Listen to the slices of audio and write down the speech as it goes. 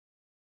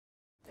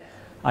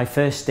I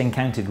first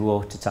encountered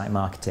Watertight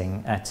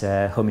Marketing at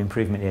a home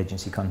improvement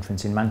agency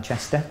conference in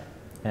Manchester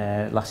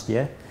last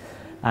year,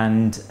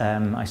 and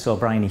I saw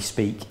Bryony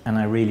speak, and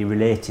I really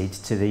related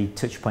to the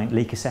touchpoint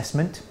leak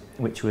assessment,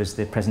 which was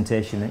the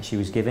presentation that she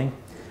was giving.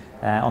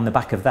 On the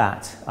back of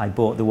that, I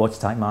bought the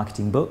Watertight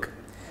Marketing book,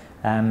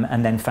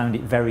 and then found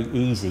it very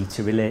easy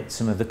to relate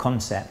some of the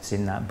concepts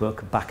in that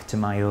book back to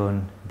my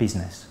own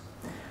business.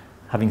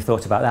 Having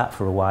thought about that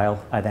for a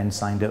while, I then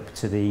signed up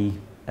to the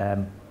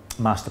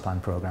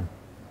Masterplan Programme.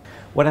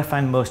 What I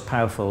found most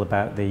powerful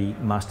about the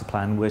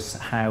Masterplan was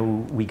how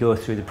we go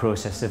through the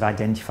process of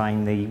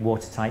identifying the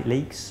watertight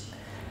leaks.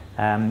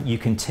 You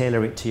can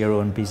tailor it to your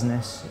own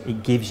business.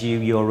 It gives you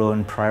your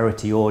own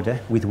priority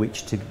order with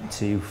which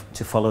to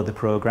follow the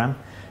programme,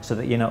 so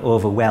that you're not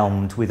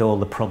overwhelmed with all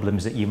the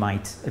problems that you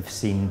might have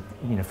seen,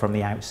 from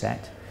the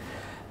outset.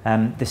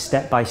 The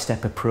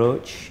step-by-step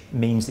approach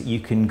means that you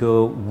can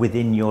go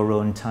within your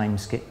own time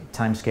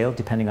scale,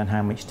 depending on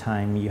how much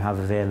time you have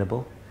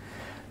available.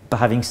 But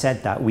having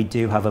said that, we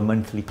do have a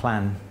monthly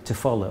plan to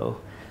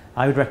follow.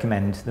 I would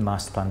recommend the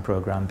Masterplan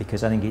Programme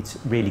because I think it's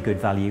really good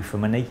value for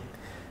money.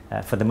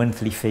 For the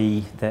monthly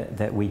fee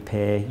that we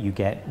pay, you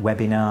get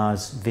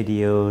webinars,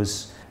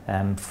 videos.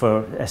 For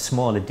a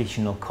small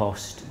additional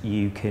cost,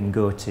 you can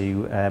go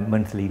to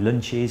monthly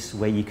lunches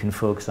where you can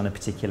focus on a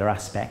particular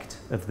aspect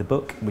of the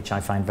book, which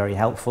I find very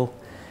helpful.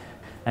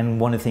 And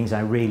one of the things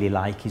I really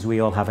like is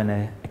we all have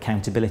an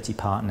accountability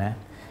partner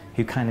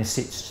who kind of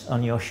sits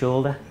on your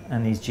shoulder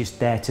and is just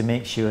there to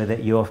make sure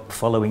that you're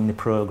following the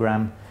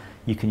programme.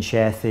 You can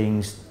share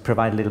things,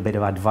 provide a little bit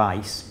of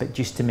advice, but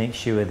just to make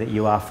sure that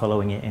you are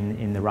following it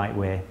in the right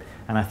way.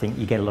 And I think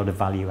you get a lot of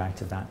value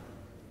out of that.